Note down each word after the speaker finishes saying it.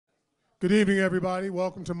Good evening, everybody.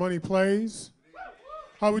 Welcome to Money Plays.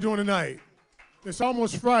 How are we doing tonight? It's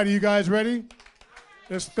almost Friday. You guys ready?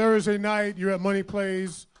 It's Thursday night. You're at Money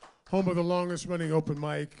Plays, home of the longest running open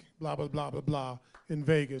mic, blah, blah, blah, blah, blah, in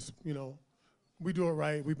Vegas. You know, we do it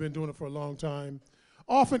right. We've been doing it for a long time.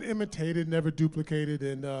 Often imitated, never duplicated,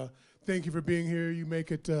 and thank you for being here. You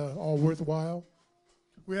make it all worthwhile.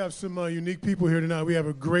 We have some unique people here tonight. We have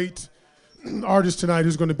a great artist tonight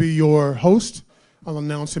who's going to be your host. I'll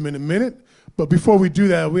announce him in a minute. But before we do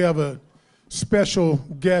that, we have a special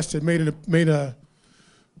guest that made an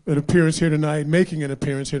appearance here tonight, making an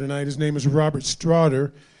appearance here tonight. His name is Robert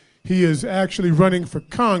Strader. He is actually running for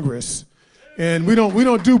Congress. And we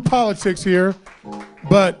don't do politics here,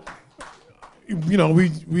 but you know,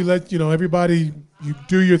 we let everybody, you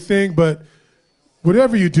do your thing, but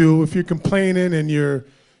whatever you do, if you're complaining and you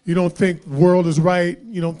don't think the world is right,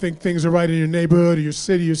 you don't think things are right in your neighborhood or your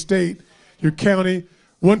city, your state, your county,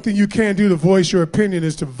 one thing you can do to voice your opinion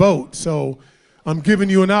is to vote. So I'm giving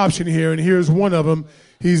you an option here, and here's one of them.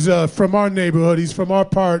 He's from our neighborhood. He's from our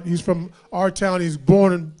part. He's from our town. He's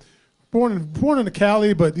born in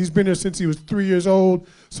Cali, but he's been here since he was 3 years old.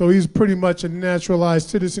 So he's pretty much a naturalized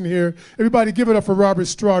citizen here. Everybody give it up for Robert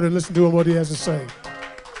Strader and listen to him what he has to say.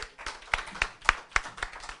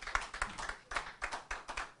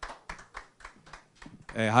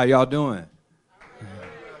 Hey, how y'all doing?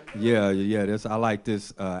 Yeah. I like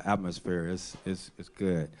this atmosphere. It's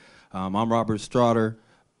good. I'm Robert Strader.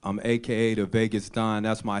 I'm AKA the Vegas Don.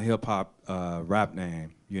 That's my hip hop rap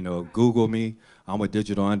name. You know, Google me. I'm with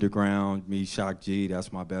Digital Underground. Me, Shock G.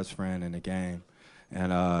 That's my best friend in the game.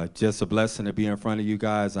 And just a blessing to be in front of you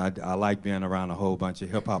guys. I like being around a whole bunch of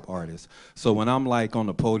hip-hop artists. So when I'm like on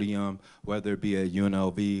the podium, whether it be at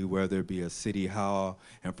UNLV, whether it be a city hall,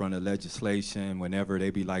 in front of legislation, whenever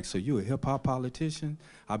they be like, so you a hip-hop politician?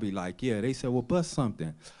 I'll be like, yeah. They said, well, bust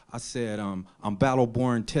something. I said, I'm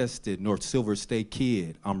battle-born tested, North Silver State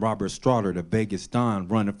kid. I'm Robert Strader, the Vegas Don,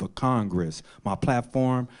 running for Congress. My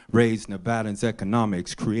platform, raise Nevadans'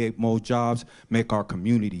 economics, create more jobs, make our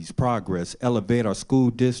communities progress, elevate our school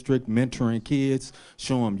district, mentoring kids,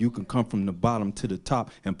 show them you can come from the bottom to the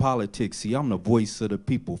top in politics. See, I'm the voice of the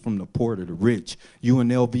people, from the poor to the rich.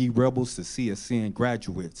 UNLV rebels to CSN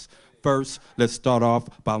graduates. First, let's start off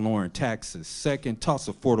by lowering taxes. Second, toss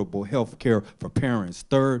affordable health care for parents.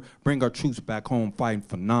 Third, bring our troops back home fighting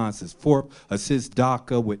for nonsense. Fourth, assist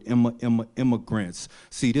DACA with immigrants.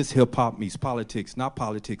 See, this hip-hop meets politics. Not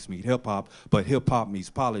politics meet hip-hop, but hip-hop meets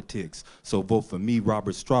politics. So vote for me,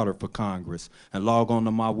 Robert Strader, for Congress. And log on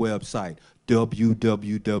to my website,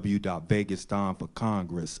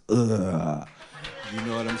 www.vegasdonforcongress. You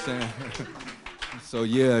know what I'm saying? So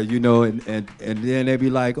yeah, you know, and then they be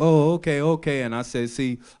like, oh, okay. And I said,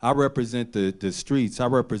 see, I represent the streets, I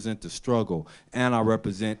represent the struggle, and I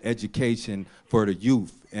represent education for the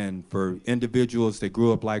youth and for individuals that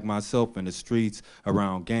grew up like myself in the streets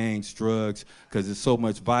around gangs, drugs, because there's so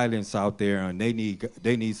much violence out there, and they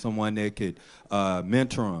need someone that could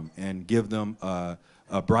mentor them and give them a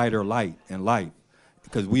brighter light in life.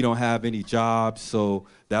 Because we don't have any jobs, so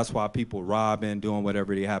that's why people robbing, doing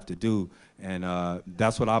whatever they have to do. And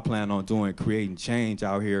that's what I plan on doing, creating change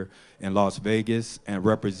out here in Las Vegas and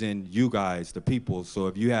representing you guys, the people. So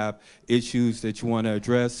if you have issues that you want to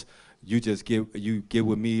address, you just get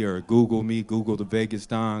with me or Google me, Google the Vegas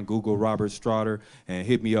Don, Google Robert Strader, and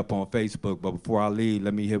hit me up on Facebook. But before I leave,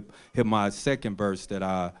 let me hit my second verse that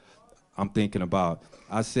I'm thinking about.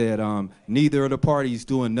 I said, neither of the parties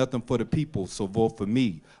doing nothing for the people, so vote for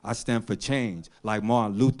me. I stand for change, like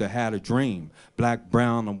Martin Luther had a dream. Black,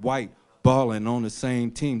 brown, and white, balling on the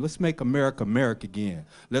same team. Let's make America America again.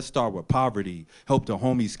 Let's start with poverty. Help the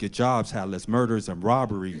homies get jobs, have less murders and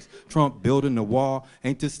robberies. Trump building the wall.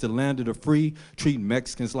 Ain't this the land of the free? Treating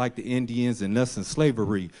Mexicans like the Indians and us in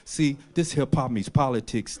slavery. See, this hip-hop meets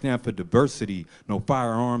politics, stand for diversity. No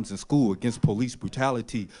firearms in school against police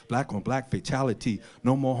brutality. Black on black fatality.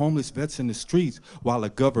 No more homeless vets in the streets while the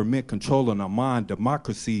government controlling our mind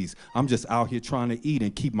democracies. I'm just out here trying to eat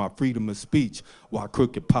and keep my freedom of speech while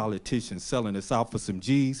crooked politicians selling us out for some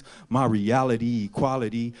G's. My reality,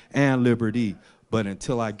 equality, and liberty. But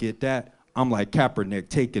until I get that, I'm like Kaepernick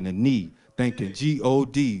taking a knee, thanking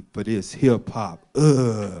G.O.D. for this hip-hop.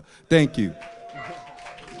 Thank you.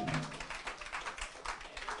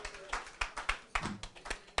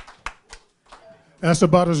 That's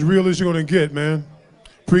about as real as you're going to get, man.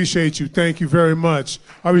 Appreciate you. Thank you very much.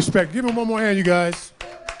 I respect. Give him one more hand, you guys.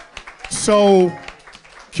 So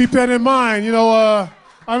keep that in mind. You know,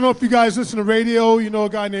 I don't know if you guys listen to radio. You know a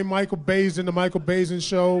guy named Michael Bazin, the Michael Bazin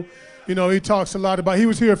Show. You know, he talks a lot about, he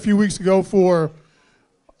was here a few weeks ago for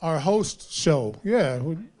our host show. Yeah,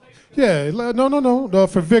 Yeah, no,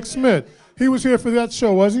 for Vic Smith. He was here for that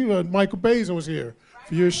show, was he? Michael Basin was here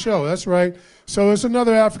for your show, that's right. So it's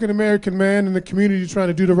another African-American man in the community trying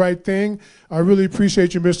to do the right thing. I really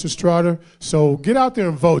appreciate you, Mr. Strata. So get out there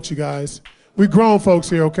and vote, you guys. We grown folks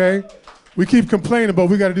here, okay? We keep complaining, but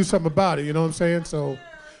we got to do something about it, you know what I'm saying? So,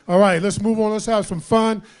 all right, let's move on. Let's have some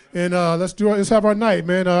fun, and let's have our night,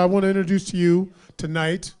 man. I want to introduce to you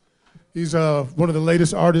tonight. He's one of the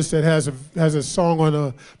latest artists that has a song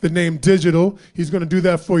on the name Digital. He's going to do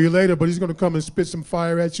that for you later, but he's going to come and spit some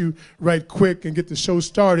fire at you right quick and get the show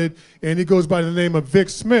started. And he goes by the name of Vic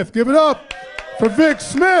Smith. Give it up for Vic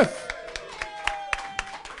Smith.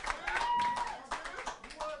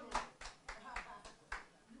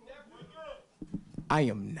 I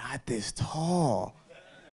am not this tall.